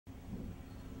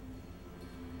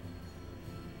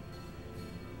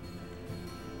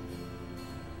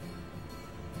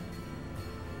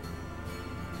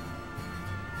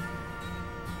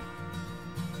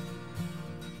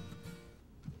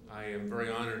am very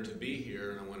honored to be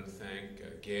here, and I want to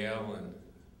thank Gail and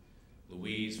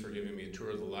Louise for giving me a tour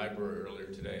of the library earlier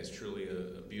today. It's truly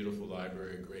a beautiful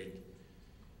library, a great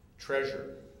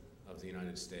treasure of the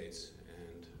United States,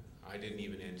 and I didn't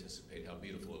even anticipate how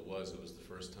beautiful it was. It was the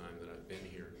first time that I've been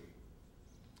here.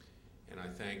 And I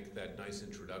thank that nice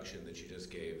introduction that you just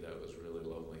gave. That was really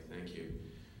lovely. Thank you.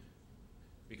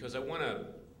 Because I want to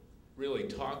really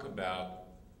talk about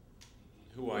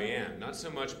who I am, not so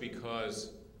much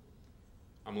because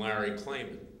I'm Larry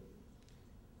Klayman,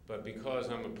 but because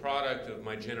I'm a product of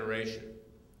my generation.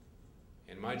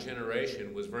 And my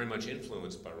generation was very much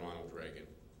influenced by Ronald Reagan.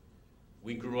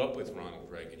 We grew up with Ronald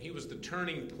Reagan. He was the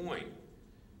turning point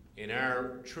in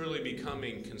our truly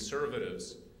becoming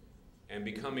conservatives and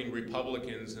becoming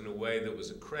Republicans in a way that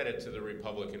was a credit to the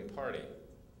Republican Party.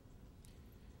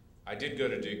 I did go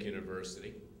to Duke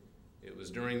University. It was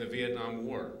during the Vietnam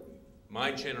War.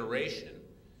 My generation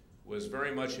was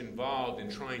very much involved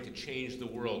in trying to change the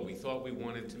world. We thought we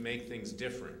wanted to make things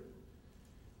different.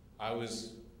 I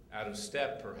was out of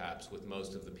step, perhaps, with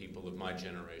most of the people of my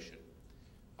generation.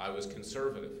 I was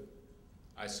conservative.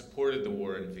 I supported the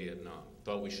war in Vietnam.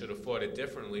 Thought we should have fought it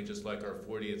differently, just like our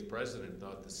 40th president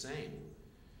thought the same.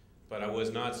 But I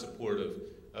was not supportive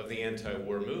of the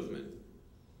anti-war movement.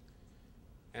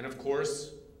 And of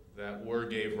course, that war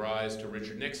gave rise to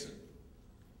Richard Nixon.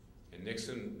 And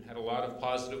Nixon had a lot of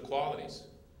positive qualities,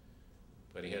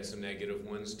 but he had some negative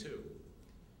ones too.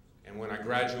 And when I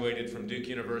graduated from Duke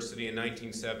University in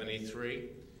 1973,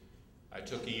 I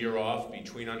took a year off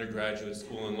between undergraduate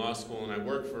school and law school, and I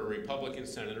worked for a Republican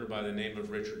senator by the name of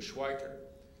Richard Schweiker,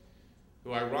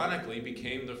 who ironically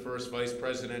became the first vice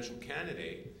presidential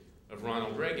candidate of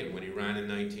Ronald Reagan when he ran in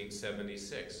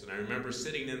 1976. And I remember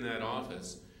sitting in that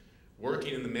office,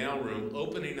 working in the mailroom,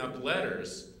 opening up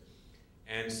letters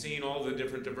and seeing all the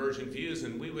different divergent views,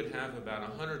 and we would have about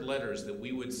 100 letters that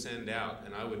we would send out,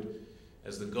 and I would,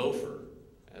 as the gopher,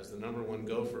 as the #1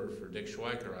 gopher for Dick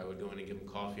Schweiker, I would go in and give him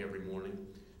coffee every morning.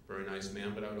 Very nice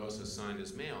man, but I would also sign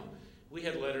his mail. We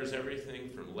had letters, everything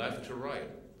from left to right.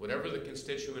 Whatever the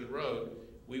constituent wrote,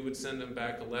 we would send him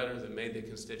back a letter that made the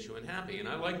constituent happy. And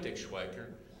I like Dick Schweiker.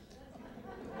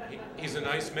 He's a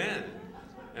nice man,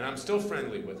 and I'm still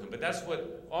friendly with him. But that's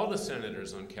what all the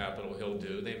senators on Capitol Hill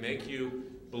do. They make you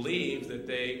believe that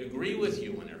they agree with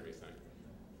you and everything.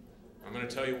 I'm going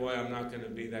to tell you why I'm not going to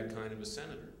be that kind of a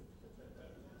senator.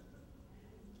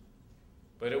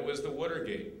 But it was the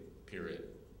Watergate period.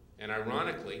 And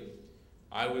ironically,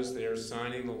 I was there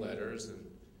signing the letters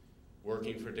and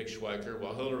working for Dick Schweiker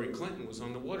while Hillary Clinton was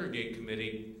on the Watergate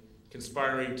committee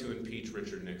conspiring to impeach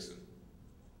Richard Nixon.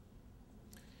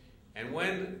 And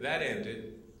when that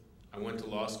ended, I went to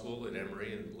law school at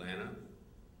Emory in Atlanta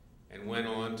and went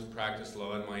on to practice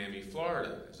law in Miami,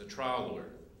 Florida as a trial lawyer.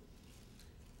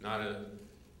 Not a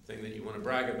thing that you want to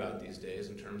brag about these days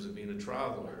in terms of being a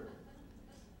trial lawyer.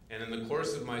 And in the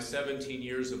course of my 17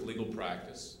 years of legal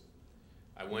practice,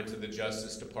 I went to the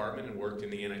Justice Department and worked in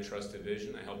the antitrust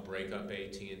division. I helped break up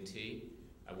AT&T.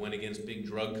 I went against big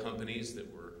drug companies that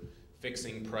were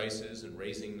fixing prices and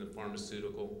raising the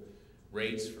pharmaceutical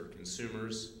rates for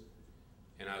consumers.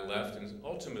 And I left and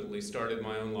ultimately started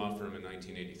my own law firm in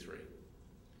 1983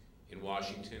 in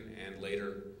Washington and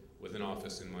later with an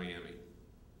office in Miami.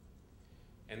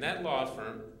 And that law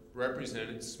firm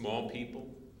represented small people,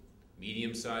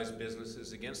 medium-sized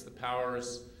businesses against the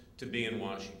powers to be in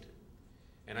Washington.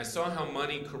 And I saw how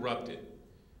money corrupted,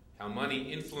 how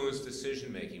money influenced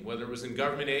decision-making, whether it was in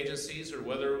government agencies or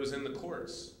whether it was in the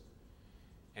courts.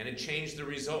 And it changed the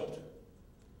result.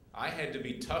 I had to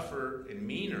be tougher and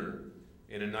meaner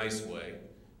in a nice way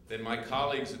than my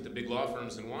colleagues at the big law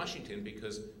firms in Washington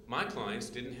because my clients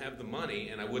didn't have the money,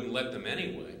 and I wouldn't let them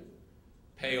anyway,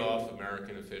 pay off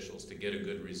American officials to get a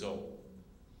good result.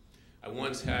 I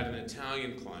once had an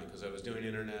Italian client, because I was doing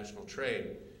international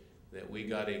trade, that we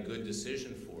got a good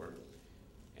decision for,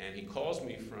 and he calls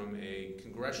me from a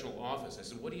congressional office. I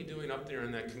said, "What are you doing up there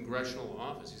in that congressional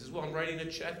office?" He says, "Well, I'm writing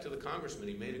a check to the congressman.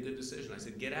 He made a good decision." I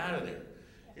said, "Get out of there.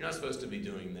 You're not supposed to be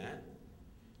doing that."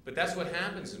 But that's what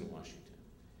happens in Washington,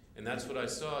 and that's what I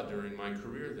saw during my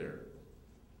career there.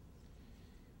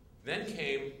 Then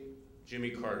came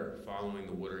Jimmy Carter following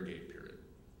the Watergate period.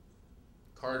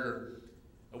 Carter,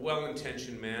 a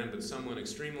well-intentioned man, but someone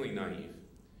extremely naive,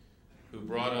 who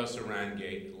brought us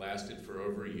Irangate. It lasted for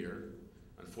over a year.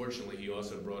 Unfortunately, he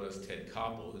also brought us Ted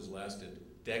Koppel, who's lasted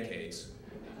decades.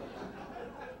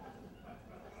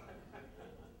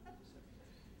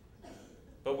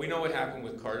 But we know what happened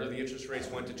with Carter. The interest rates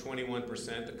went to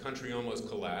 21%. The country almost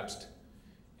collapsed.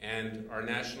 And our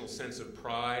national sense of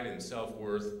pride and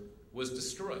self-worth was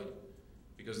destroyed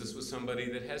because this was somebody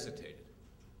that hesitated.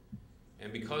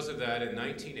 And because of that, in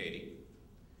 1980,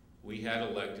 we had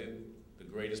elected the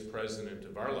greatest president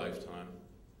of our lifetime,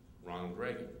 Ronald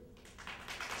Reagan.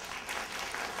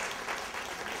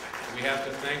 We have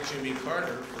to thank Jimmy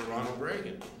Carter for Ronald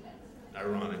Reagan,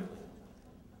 ironically.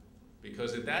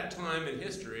 Because at that time in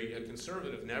history, a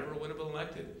conservative never would have been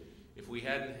elected if we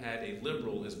hadn't had a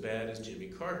liberal as bad as Jimmy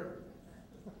Carter.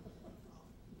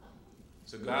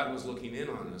 So God was looking in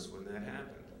on us when that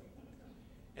happened.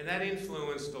 And that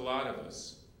influenced a lot of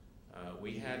us.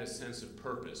 We had a sense of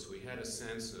purpose. We had a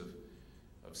sense of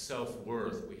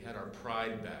self-worth. We had our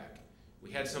pride back.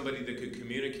 We had somebody that could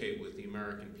communicate with the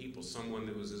American people, someone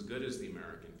that was as good as the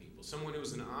American people, someone who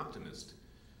was an optimist,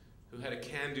 who had a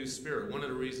can-do spirit. One of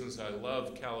the reasons I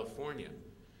love California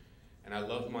and I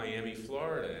love Miami,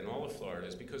 Florida, and all of Florida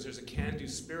is because there's a can-do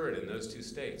spirit in those two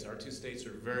states. Our two states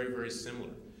are very, very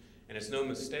similar. And it's no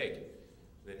mistake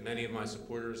that many of my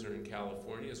supporters are in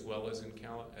California as well as in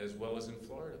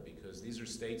Florida, because these are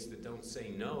states that don't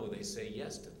say no, they say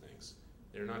yes to things.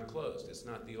 They're not closed. It's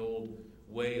not the old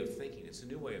way of thinking. It's a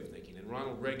new way of thinking. And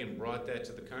Ronald Reagan brought that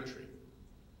to the country.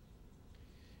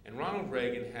 And Ronald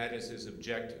Reagan had as his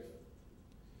objective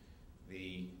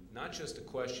not just a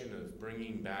question of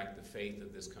bringing back the faith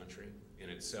of this country in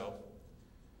itself,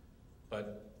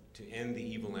 but to end the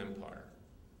evil empire.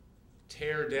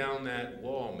 Tear down that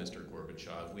wall, Mr.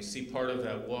 Gorbachev. We see part of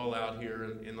that wall out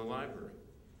here in the library.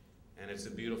 And it's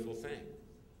a beautiful thing.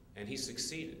 And he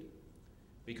succeeded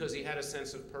because he had a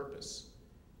sense of purpose.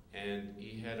 And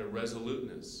he had a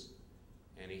resoluteness.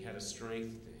 And he had a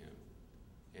strength to him.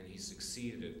 And he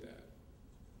succeeded at that.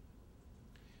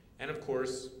 And of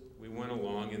course, we went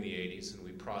along in the 80s and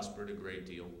we prospered a great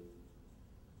deal.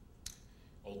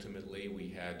 Ultimately, we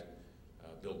had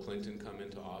Bill Clinton come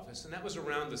into office, and that was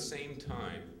around the same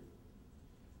time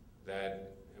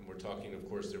that, and we're talking, of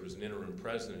course, there was an interim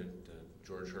president,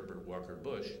 George Herbert Walker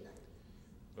Bush,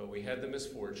 but we had the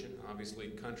misfortune, obviously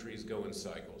countries go in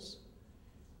cycles,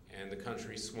 and the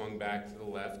country swung back to the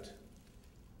left,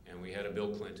 and we had a Bill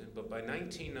Clinton. But by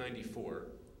 1994,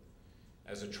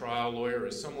 as a trial lawyer,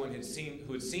 as someone who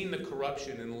had seen the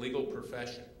corruption in the legal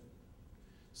profession,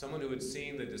 someone who had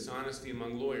seen the dishonesty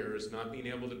among lawyers, not being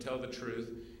able to tell the truth,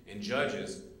 and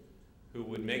judges who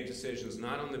would make decisions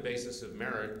not on the basis of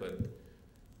merit, but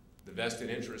the vested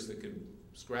interest that could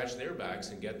scratch their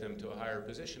backs and get them to a higher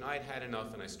position. I had had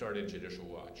enough, and I started Judicial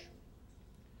Watch.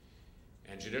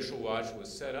 And Judicial Watch was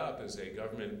set up as a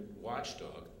government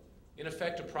watchdog, in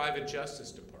effect a private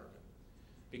justice department,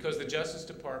 because the Justice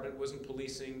Department wasn't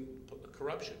policing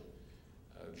corruption.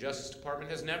 The Justice Department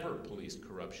has never policed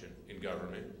corruption in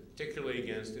government, particularly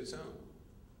against its own.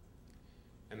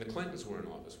 And the Clintons were in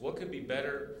office. What could be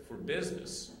better for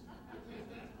business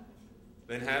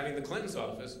than having the Clintons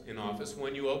in office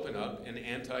when you open up an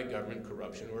anti-government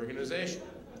corruption organization?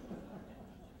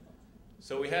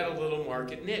 So we had a little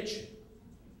market niche.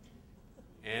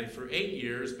 And for 8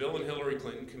 years, Bill and Hillary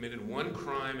Clinton committed one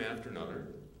crime after another.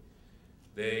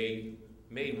 They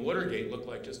made Watergate look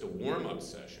like just a warm-up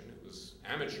session. It was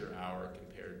amateur hour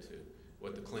compared to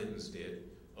what the Clintons did.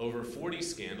 Over 40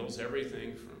 scandals,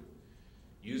 everything from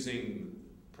using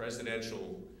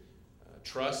presidential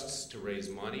trusts to raise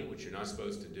money, which you're not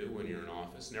supposed to do when you're in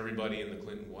office, and everybody in the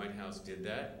Clinton White House did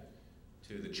that,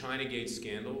 to the Chinagate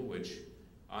scandal, which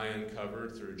I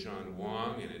uncovered through John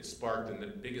Wong, and it sparked the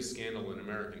biggest scandal in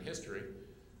American history,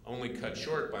 only cut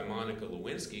short by Monica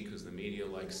Lewinsky, because the media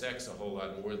like sex a whole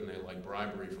lot more than they like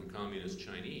bribery from communist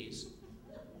Chinese.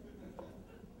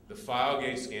 The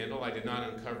Filegate scandal, I did not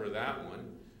uncover that one.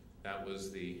 That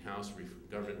was the House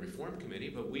Government Reform Committee,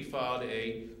 but we filed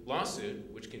a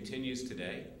lawsuit, which continues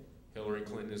today. Hillary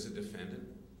Clinton is a defendant.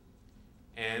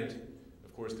 And,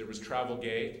 of course, there was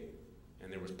Travelgate,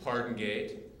 and there was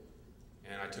Pardongate.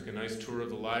 And I took a nice tour of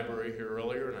the library here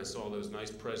earlier, and I saw those nice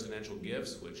presidential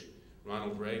gifts, which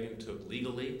Ronald Reagan took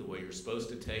legally, the way you're supposed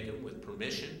to take them, with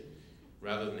permission,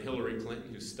 rather than Hillary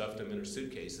Clinton, who stuffed them in her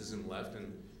suitcases and left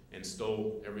and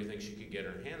stole everything she could get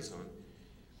her hands on.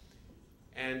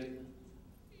 And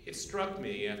it struck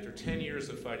me, after 10 years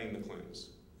of fighting the Clintons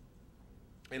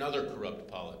and other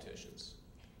corrupt politicians,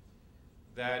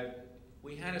 that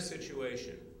we had a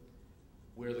situation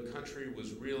where the country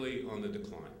was really on the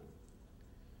decline,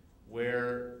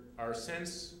 where our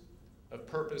sense of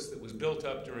purpose that was built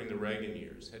up during the Reagan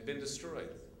years had been destroyed,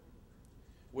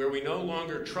 where we no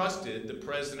longer trusted the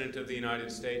President of the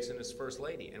United States and his First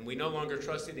Lady, and we no longer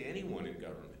trusted anyone in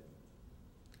government.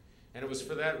 And it was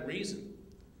for that reason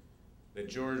that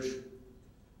George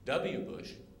W.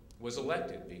 Bush was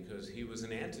elected, because he was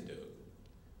an antidote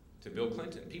to Bill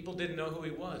Clinton. People didn't know who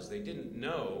he was. They didn't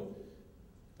know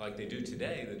like they do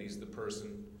today, that he's the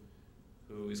person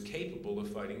who is capable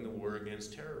of fighting the war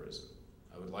against terrorism.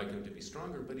 I would like him to be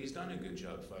stronger, but he's done a good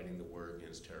job fighting the war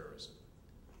against terrorism.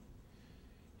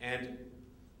 And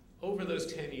over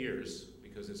those 10 years,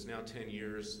 because it's now 10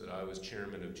 years that I was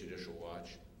chairman of Judicial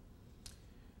Watch,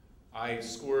 I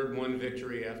scored one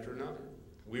victory after another.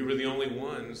 We were the only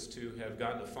ones to have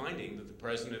gotten a finding that the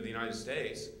President of the United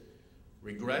States,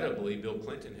 regrettably, Bill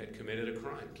Clinton, had committed a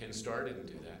crime. Ken Starr didn't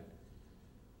do that.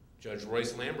 Judge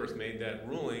Royce Lamberth made that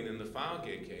ruling in the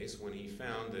Filegate case when he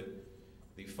found that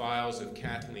the files of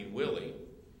Kathleen Willey,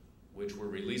 which were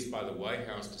released by the White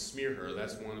House to smear her,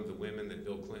 that's one of the women that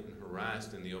Bill Clinton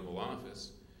harassed in the Oval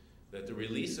Office, that the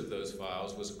release of those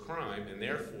files was a crime, and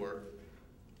therefore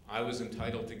I was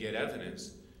entitled to get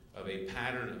evidence of a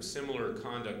pattern of similar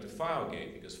conduct to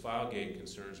Filegate, because Filegate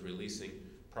concerns releasing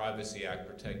Privacy Act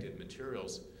protected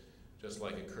materials, just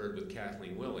like occurred with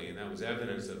Kathleen Willey, and that was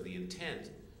evidence of the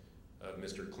intent of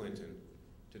Mr. Clinton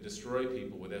to destroy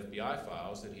people with FBI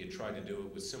files, that he had tried to do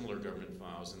it with similar government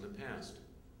files in the past.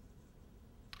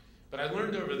 But I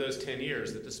learned over those 10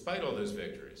 years that despite all those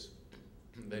victories,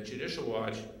 that Judicial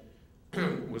Watch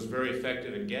was very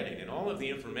effective in getting, and all of the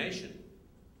information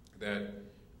that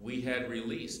we had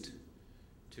released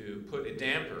to put a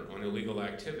damper on illegal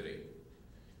activity,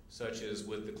 such as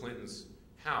with the Clintons'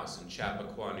 house in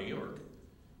Chappaqua, New York,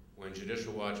 when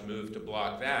Judicial Watch moved to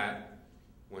block that,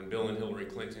 when Bill and Hillary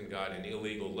Clinton got an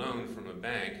illegal loan from a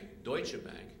bank, Deutsche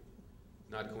Bank,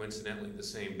 not coincidentally the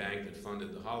same bank that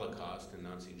funded the Holocaust in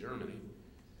Nazi Germany,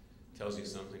 tells you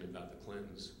something about the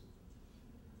Clintons.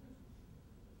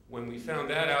 When we found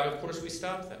that out, of course, we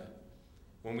stopped that.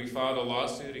 When we filed a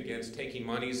lawsuit against taking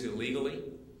monies illegally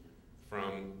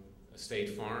from a state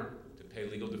farm to pay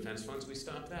legal defense funds, we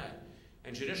stopped that.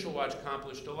 And Judicial Watch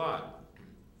accomplished a lot.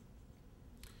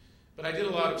 But I did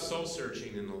a lot of soul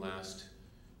searching in the last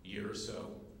year or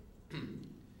so.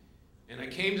 And I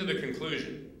came to the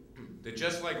conclusion that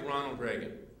just like Ronald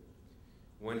Reagan,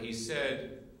 when he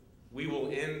said, "We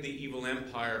will end the evil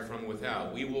empire from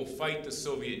without. We will fight the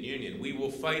Soviet Union. We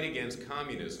will fight against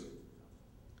communism.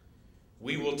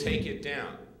 We will take it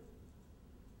down."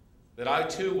 That I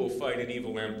too will fight an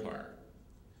evil empire.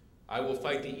 I will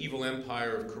fight the evil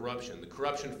empire of corruption, the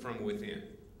corruption from within.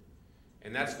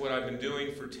 And that's what I've been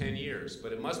doing for 10 years,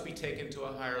 but it must be taken to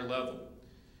a higher level,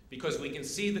 because we can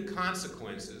see the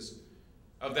consequences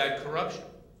of that corruption.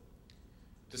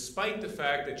 Despite the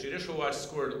fact that Judicial Watch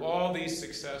scored all these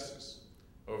successes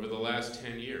over the last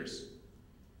 10 years,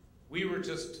 we were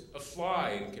just a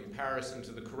fly in comparison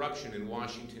to the corruption in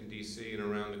Washington, D.C. and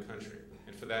around the country,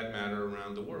 and for that matter,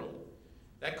 around the world.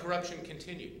 That corruption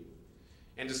continued.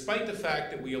 And despite the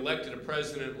fact that we elected a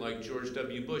president like George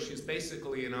W. Bush, who's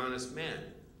basically an honest man,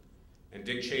 and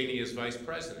Dick Cheney as vice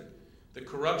president, the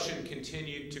corruption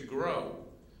continued to grow.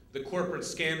 The corporate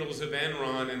scandals of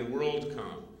Enron and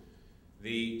WorldCom,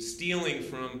 the stealing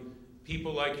from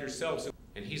people like yourselves.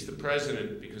 And he's the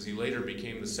president, because he later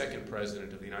became the second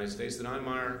president of the United States, that I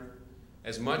admire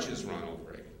as much as Ronald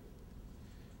Reagan.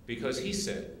 Because he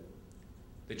said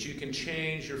that you can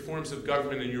change your forms of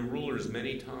government and your rulers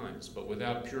many times, but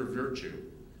without pure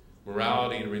virtue,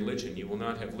 morality, and religion, you will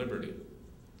not have liberty.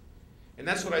 And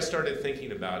that's what I started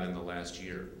thinking about in the last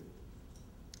year,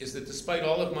 is that despite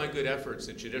all of my good efforts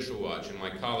at Judicial Watch, and my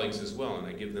colleagues as well, and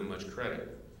I give them much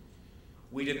credit,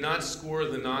 we did not score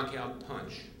the knockout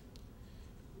punch.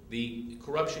 The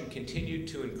corruption continued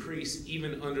to increase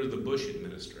even under the Bush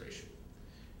administration.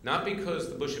 Not because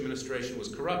the Bush administration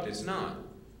was corrupt, it's not.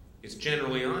 It's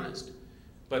generally honest.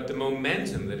 But the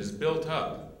momentum that is built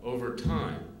up over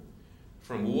time,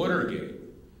 from Watergate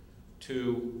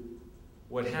to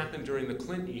what happened during the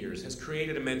Clinton years, has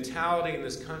created a mentality in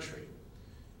this country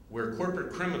where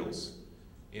corporate criminals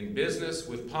in business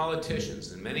with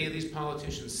politicians, and many of these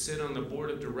politicians sit on the board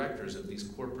of directors of these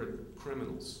corporate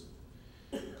criminals,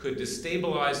 could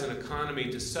destabilize an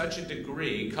economy to such a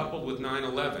degree, coupled with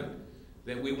 9/11,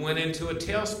 that we went into a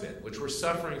tailspin, which we're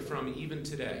suffering from even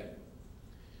today.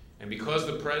 And because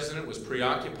the president was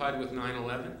preoccupied with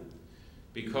 9/11,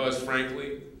 because,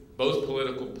 frankly, both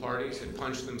political parties had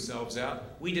punched themselves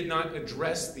out, we did not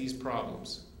address these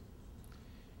problems.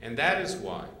 And that is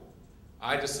why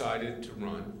I decided to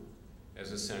run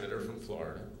as a senator from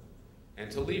Florida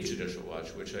and to leave Judicial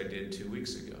Watch, which I did 2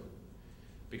 weeks ago.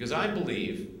 Because I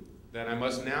believe that I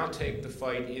must now take the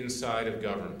fight inside of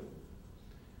government.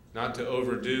 Not to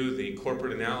overdo the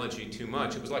corporate analogy too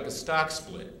much, it was like a stock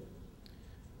split.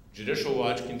 Judicial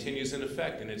Watch continues in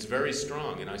effect, and it's very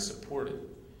strong, and I support it.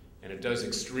 And it does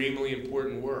extremely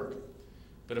important work.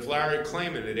 But if Larry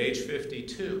Klayman, at age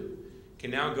 52,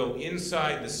 can now go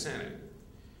inside the Senate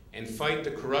and fight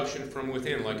the corruption from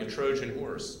within like a Trojan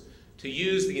horse, to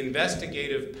use the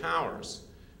investigative powers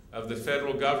of the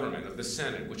federal government, of the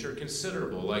Senate, which are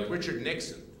considerable, like Richard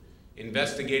Nixon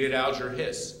investigated Alger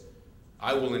Hiss.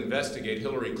 I will investigate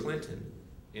Hillary Clinton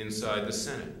inside the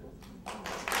Senate.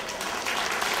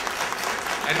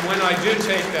 And when I do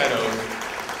take that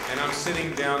oath, and I'm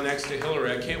sitting down next to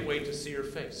Hillary, I can't wait to see her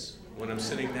face when I'm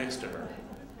sitting next to her.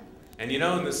 And you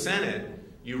know, in the Senate,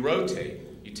 you rotate.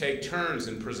 You take turns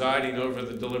in presiding over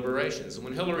the deliberations. And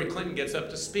when Hillary Clinton gets up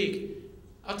to speak,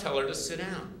 I'll tell her to sit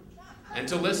down and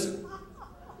to listen.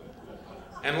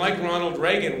 And like Ronald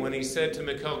Reagan when he said to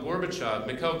Mikhail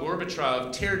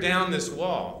Gorbachev, tear down this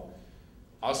wall,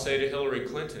 I'll say to Hillary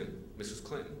Clinton, Mrs.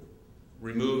 Clinton,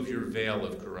 remove your veil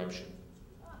of corruption.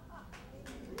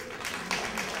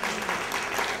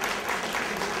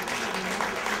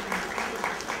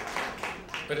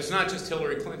 But it's not just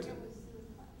Hillary Clinton.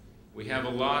 We have a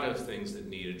lot of things that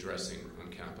need addressing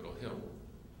on Capitol Hill.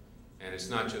 And it's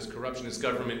not just corruption, it's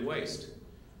government waste.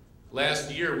 Last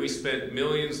year, we spent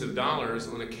millions of dollars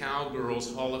on a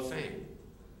Cowgirls Hall of Fame.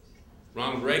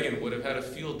 Ronald Reagan would have had a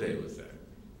field day with that.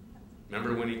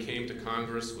 Remember when he came to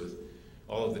Congress with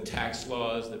all of the tax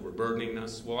laws that were burdening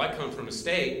us? Well, I come from a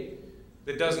state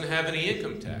that doesn't have any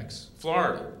income tax,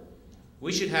 Florida.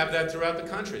 We should have that throughout the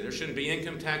country. There shouldn't be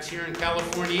income tax here in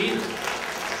California either.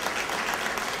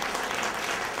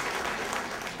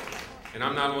 And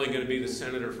I'm not only going to be the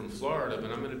senator from Florida, but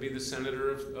I'm going to be the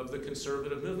senator of the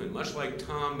conservative movement. Much like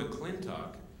Tom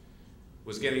McClintock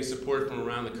was getting support from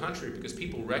around the country because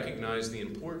people recognize the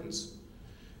importance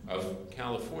of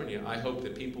California, I hope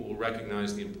that people will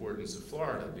recognize the importance of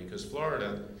Florida, because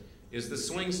Florida is the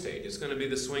swing state. It's going to be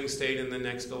the swing state in the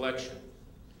next election.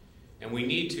 And we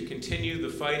need to continue the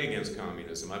fight against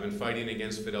communism. I've been fighting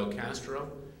against Fidel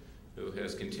Castro, who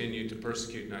has continued to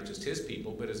persecute not just his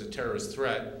people, but as a terrorist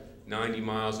threat 90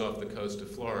 miles off the coast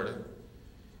of Florida.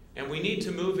 And we need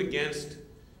to move against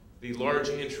the large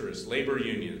interests, labor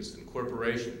unions and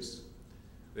corporations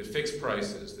that fix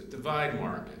prices, that divide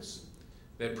markets,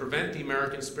 that prevent the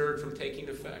American spirit from taking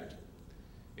effect.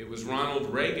 It was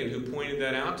Ronald Reagan who pointed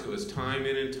that out to us time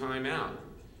in and time out,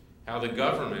 how the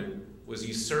government was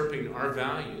usurping our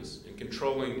values and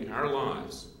controlling our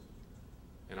lives.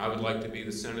 And I would like to be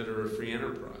the senator of free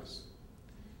enterprise.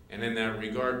 And in that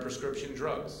regard, prescription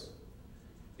drugs.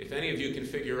 If any of you can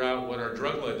figure out what our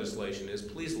drug legislation is,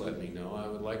 please let me know. I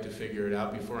would like to figure it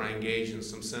out before I engage in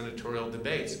some senatorial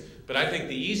debates. But I think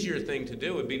the easier thing to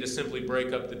do would be to simply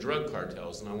break up the drug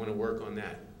cartels, and I want to work on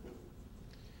that.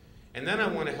 And then I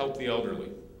want to help the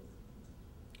elderly.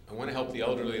 I want to help the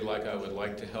elderly like I would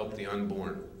like to help the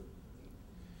unborn.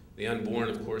 The unborn,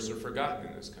 of course, are forgotten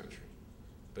in this country,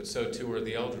 but so too are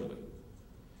the elderly.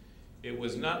 It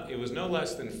was no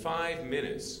less than 5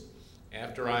 minutes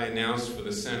after I announced for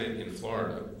the Senate in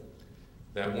Florida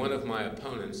that one of my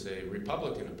opponents, a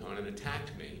Republican opponent,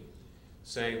 attacked me,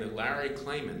 saying that Larry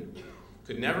Klayman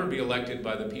could never be elected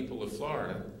by the people of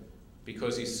Florida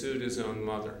because he sued his own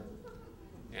mother.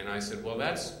 And I said, well,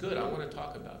 that's good. I want to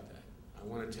talk about that. I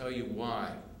want to tell you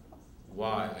why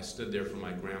I stood there for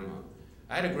my grandma.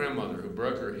 I had a grandmother who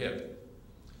broke her hip,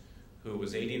 who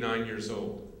was 89 years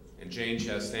old. And Jane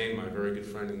Chastain, my very good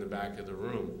friend in the back of the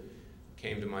room,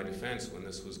 came to my defense when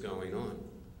this was going on.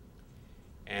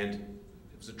 And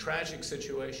it was a tragic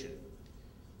situation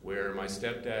where my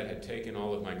stepdad had taken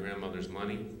all of my grandmother's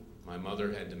money. My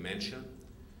mother had dementia.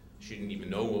 She didn't even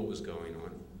know what was going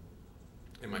on.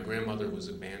 And my grandmother was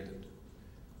abandoned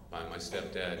by my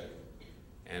stepdad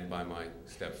and by my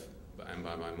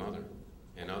mother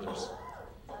and others.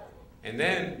 And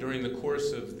then, during the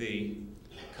course of the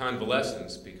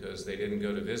convalescence, because they didn't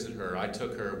go to visit her, I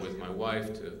took her with my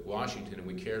wife to Washington, and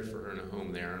we cared for her in a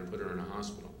home there and put her in a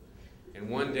hospital. And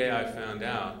one day I found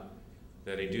out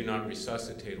that a do not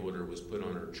resuscitate order was put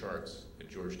on her charts at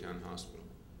Georgetown Hospital,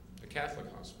 a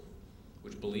Catholic hospital,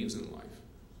 which believes in life.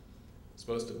 It's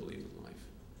supposed to believe in life.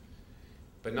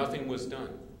 But nothing was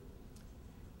done.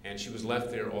 And she was left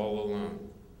there all alone.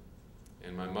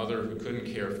 And my mother, who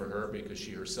couldn't care for her because she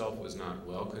herself was not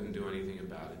well, couldn't do anything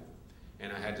about it.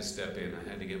 And I had to step in. I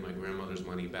had to get my grandmother's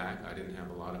money back. I didn't have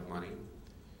a lot of money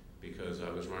because I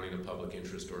was running a public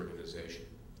interest organization.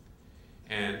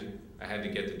 And I had to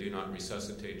get the do not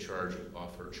resuscitate charge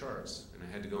off her charts. And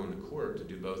I had to go into court to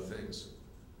do both things.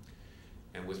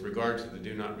 And with regard to the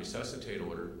do not resuscitate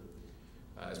order,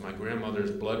 as my grandmother's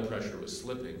blood pressure was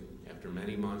slipping after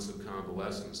many months of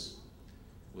convalescence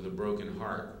with a broken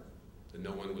heart, that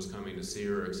no one was coming to see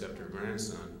her except her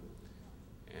grandson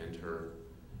and her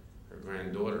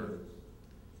granddaughter,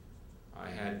 I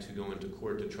had to go into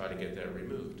court to try to get that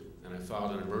removed. and I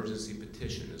filed an emergency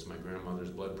petition as my grandmother's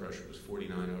blood pressure was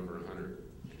 49/100,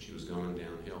 and she was going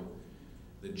downhill.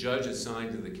 The judge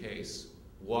assigned to the case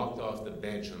walked off the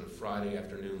bench on a Friday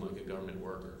afternoon like a government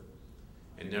worker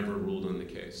and never ruled on the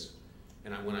case.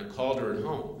 And when I called her at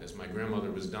home, as my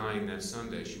grandmother was dying that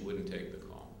Sunday, she wouldn't take the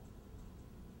call.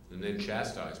 And then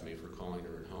chastised me for calling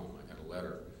her at home. I got a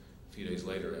letter a few days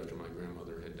later after my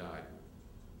grandmother had died.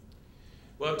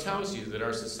 Well, it tells you that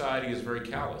our society is very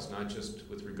callous, not just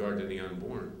with regard to the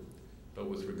unborn, but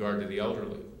with regard to the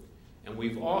elderly. And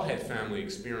we've all had family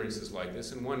experiences like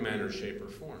this in one manner, shape, or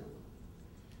form.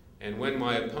 And when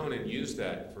my opponent used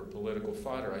that for political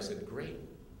fodder, I said, great,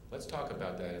 let's talk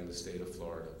about that in the state of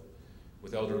Florida,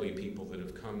 with elderly people that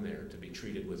have come there to be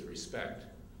treated with respect.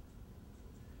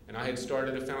 And I had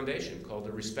started a foundation called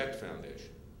the Respect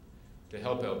Foundation to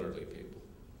help elderly people,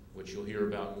 which you'll hear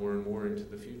about more and more into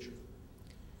the future.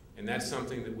 And that's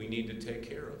something that we need to take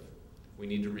care of. We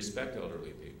need to respect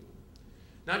elderly people.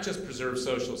 Not just preserve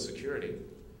Social Security.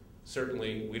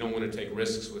 Certainly, we don't want to take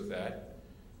risks with that.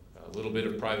 A little bit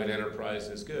of private enterprise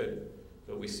is good,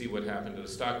 but we see what happened to the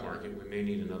stock market. We may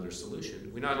need another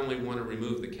solution. We not only want to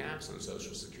remove the caps on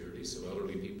Social Security so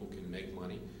elderly people can make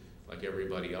money like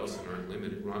everybody else and aren't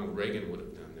limited. Ronald Reagan would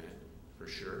have done that, for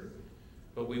sure.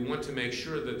 But we want to make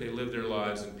sure that they live their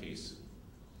lives in peace.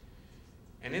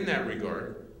 And in that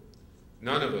regard,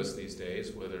 none of us these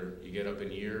days, whether you get up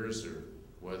in years or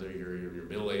whether you're in your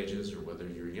middle ages or whether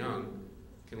you're young,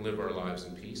 can live our lives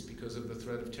in peace because of the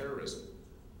threat of terrorism.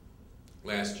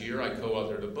 Last year, I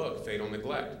co-authored a book, Fatal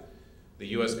Neglect, the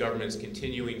U.S. government's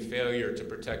continuing failure to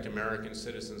protect American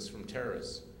citizens from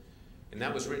terrorists. And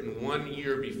that was written 1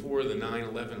 year before the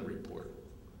 9/11 report,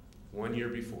 1 year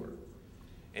before.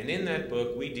 And in that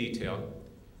book, we detail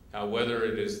how whether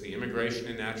it is the Immigration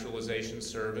and Naturalization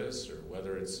Service or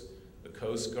whether it's the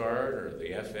Coast Guard or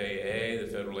the FAA, the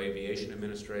Federal Aviation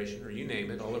Administration, or you name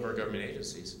it, all of our government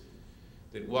agencies,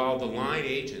 that while the line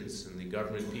agents and the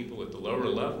government people at the lower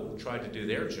level tried to do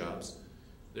their jobs,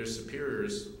 their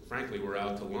superiors, frankly, were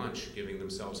out to lunch, giving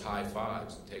themselves high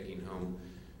fives and taking home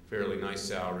fairly nice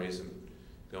salaries and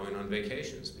going on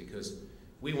vacations because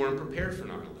we weren't prepared for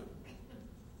 9/11.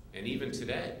 And even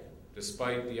today,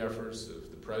 despite the efforts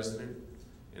of the President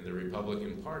and the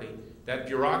Republican Party, that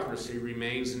bureaucracy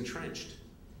remains entrenched.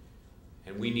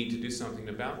 And we need to do something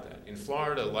about that. In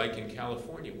Florida, like in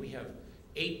California, we have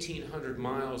 1,800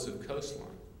 miles of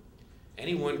coastline.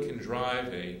 Anyone can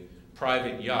drive a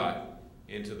private yacht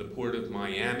into the port of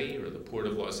Miami or the port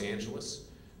of Los Angeles.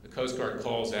 The Coast Guard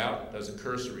calls out, does a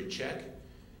cursory check.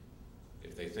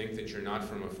 If they think that you're not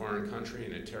from a foreign country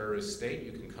in a terrorist state,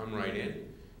 you can come right in.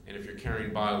 And if you're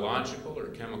carrying biological or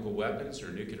chemical weapons or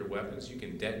nuclear weapons, you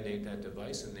can detonate that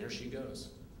device, and there she goes.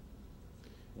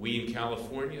 We in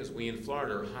California, as we in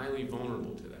Florida, are highly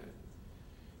vulnerable to that.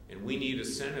 And we need a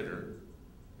senator,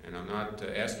 and I'm not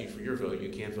asking for your vote, you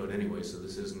can't vote anyway, so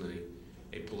this isn't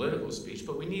a political speech,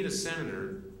 but we need a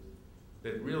senator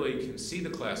that really can see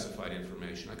the classified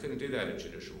information. I couldn't do that at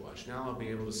Judicial Watch. Now I'll be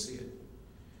able to see it.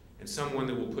 And someone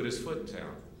that will put his foot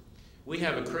down. We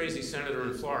have a crazy senator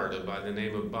in Florida by the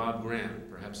name of Bob Graham.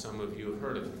 Perhaps some of you have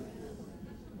heard of him.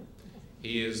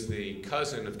 He is the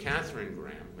cousin of Katharine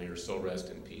Graham, may her soul rest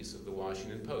in peace, of the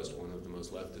Washington Post, one of the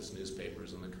most leftist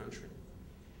newspapers in the country.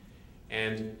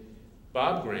 And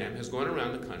Bob Graham has gone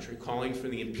around the country calling for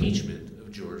the impeachment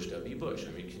of George W. Bush.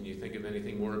 I mean, can you think of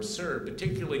anything more absurd,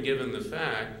 particularly given the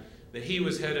fact that he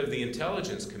was head of the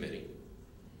Intelligence Committee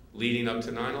leading up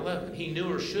to 9/11. He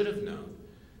knew or should have known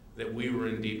that we were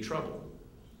in deep trouble.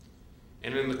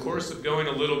 And in the course of going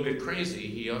a little bit crazy,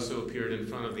 he also appeared in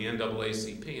front of the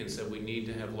NAACP and said we need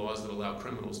to have laws that allow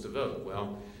criminals to vote.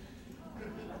 Well,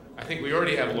 I think we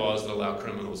already have laws that allow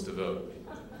criminals to vote.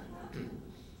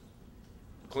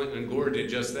 Clinton and Gore did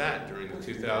just that during the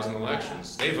 2000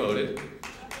 elections. They voted,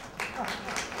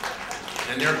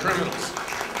 and they're criminals.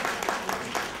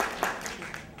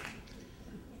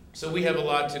 So we have a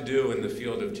lot to do in the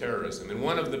field of terrorism. And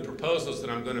one of the proposals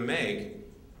that I'm going to make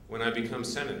when I become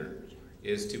senator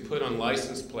is to put on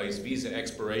license plates visa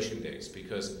expiration dates,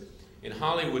 because in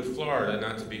Hollywood, Florida,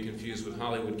 not to be confused with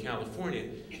Hollywood, California,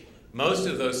 most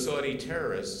of those Saudi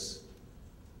terrorists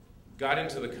got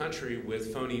into the country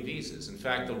with phony visas. In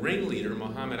fact, the ringleader,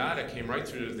 Mohammed Atta, came right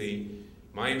through the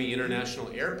Miami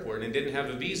International Airport and didn't have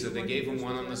a visa. They gave him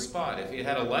one on the spot. If he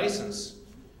had a license,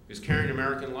 he was carrying an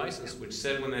American license, which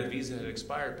said when that visa had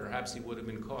expired, perhaps he would have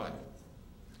been caught.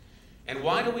 And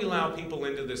why do we allow people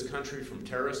into this country from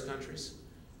terrorist countries?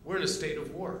 We're in a state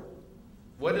of war.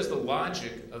 What is the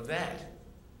logic of that?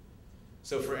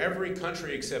 So for every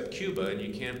country except Cuba, and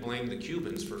you can't blame the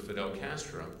Cubans for Fidel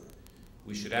Castro,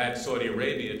 we should add Saudi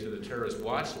Arabia to the terrorist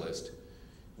watch list,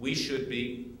 we should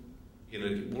be in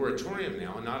a moratorium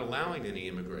now and not allowing any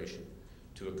immigration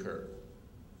to occur.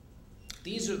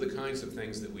 These are the kinds of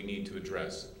things that we need to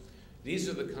address. These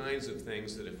are the kinds of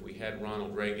things that if we had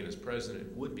Ronald Reagan as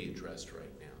president would be addressed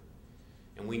right now.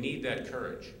 And we need that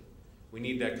courage. We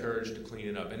need that courage to clean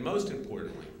it up. And most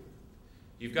importantly,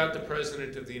 you've got the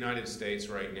President of the United States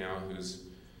right now who's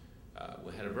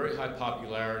had a very high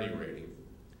popularity rating,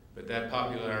 but that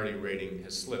popularity rating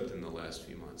has slipped in the last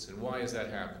few months. And why has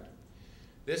that happened?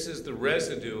 This is the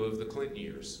residue of the Clinton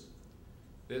years.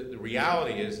 The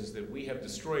reality is that we have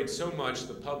destroyed so much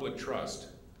the public trust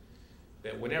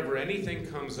that whenever anything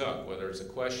comes up, whether it's a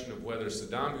question of whether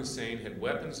Saddam Hussein had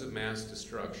weapons of mass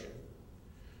destruction,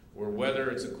 or whether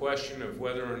it's a question of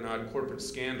whether or not corporate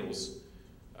scandals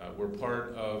were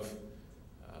part of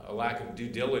a lack of due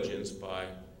diligence by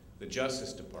the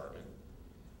Justice Department,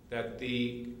 that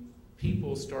the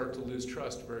people start to lose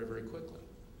trust very, very quickly.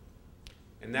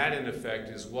 And that, in effect,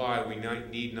 is why we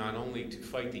need not only to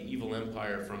fight the evil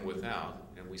empire from without,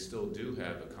 and we still do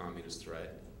have a communist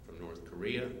threat from North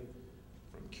Korea,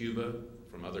 from Cuba,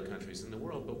 from other countries in the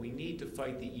world, but we need to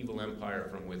fight the evil empire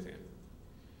from within.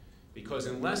 Because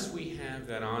unless we have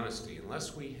that honesty,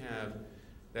 unless we have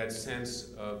that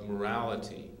sense of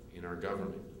morality in our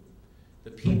government,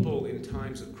 the people in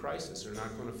times of crisis are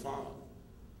not going to follow.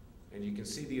 And you can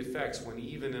see the effects when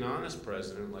even an honest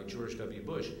president like George W.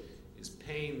 Bush is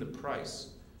paying the price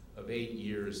of 8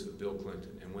 years of Bill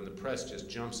Clinton, and when the press just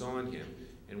jumps on him,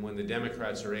 and when the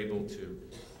Democrats are able to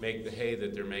make the hay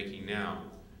that they're making now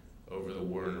over the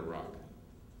war in Iraq.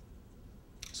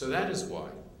 So that is why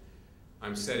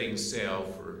I'm setting sail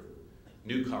for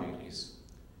new colonies.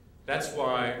 That's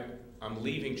why I'm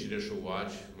leaving Judicial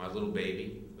Watch, my little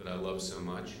baby that I love so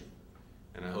much,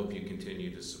 and I hope you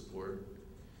continue to support.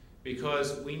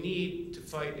 Because we need to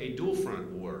fight a dual-front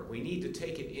war. We need to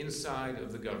take it inside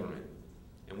of the government,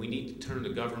 and we need to turn the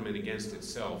government against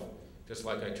itself, just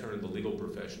like I turned the legal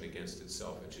profession against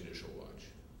itself at Judicial Watch.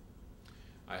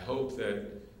 I hope that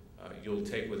you'll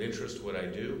take with interest what I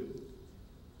do.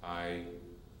 I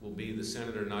will be the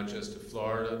senator not just of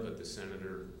Florida, but the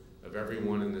senator of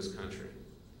everyone in this country.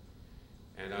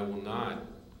 And I will not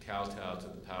kowtow to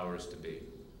the powers to be.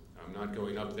 I'm not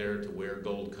going up there to wear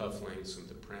gold cufflinks and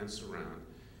to prance around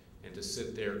and to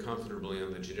sit there comfortably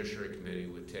on the Judiciary Committee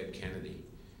with Ted Kennedy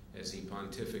as he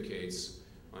pontificates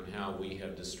on how we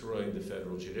have destroyed the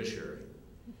federal judiciary.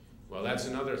 Well, that's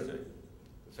another thing.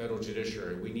 The federal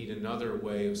judiciary, we need another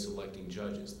way of selecting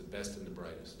judges, the best and the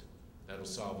brightest. That'll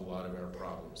solve a lot of our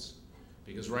problems.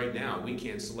 Because right now, we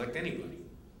can't select anybody.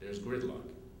 There's gridlock.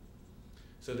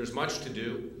 So there's much to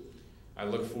do. I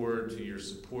look forward to your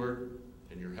support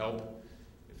and your help.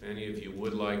 If any of you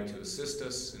would like to assist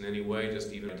us in any way,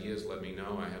 just even ideas, let me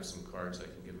know. I have some cards, I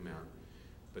can give them out.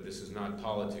 But this is not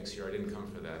politics here. I didn't come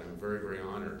for that. I'm very, very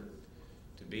honored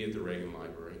to be at the Reagan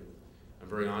Library. I'm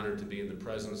very honored to be in the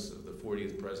presence of the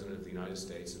 40th President of the United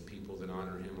States and people that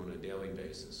honor him on a daily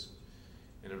basis.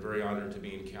 And I'm very honored to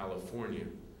be in California,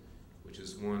 which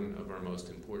is one of our most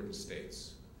important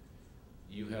states.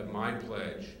 You have my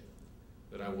pledge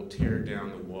that I will tear down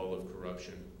the wall of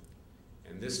corruption,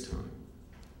 and this time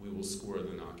we will score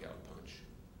the knockout punch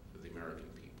for the American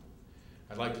people.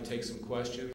 I'd like to take some questions.